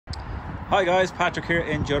Hi guys, Patrick here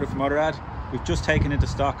in Jota from Motorrad. We've just taken into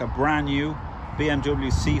stock a brand new BMW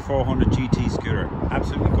C400GT scooter.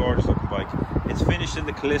 Absolutely gorgeous looking bike. It's finished in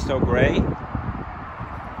the Callisto grey.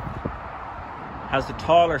 Has the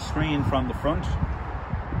taller screen from the front.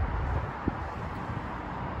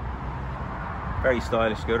 Very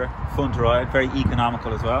stylish scooter, fun to ride, very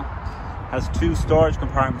economical as well. Has two storage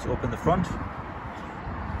compartments up in the front.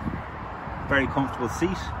 Very comfortable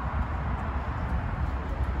seat.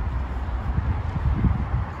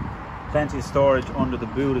 Plenty of storage under the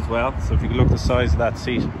boot as well, so if you can look at the size of that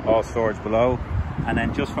seat, all storage below. And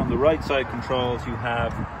then just from the right side controls, you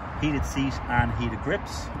have heated seat and heated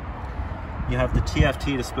grips. You have the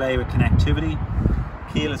TFT display with connectivity,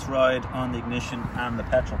 keyless ride on the ignition and the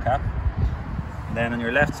petrol cap. And then on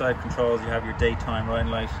your left side controls, you have your daytime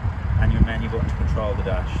riding light and your menu button to control the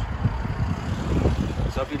dash.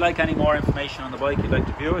 So if you'd like any more information on the bike, you'd like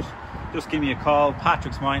to view it, just give me a call.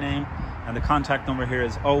 Patrick's my name. And the contact number here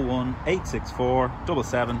is 01864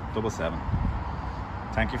 7777.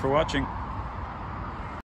 Thank you for watching.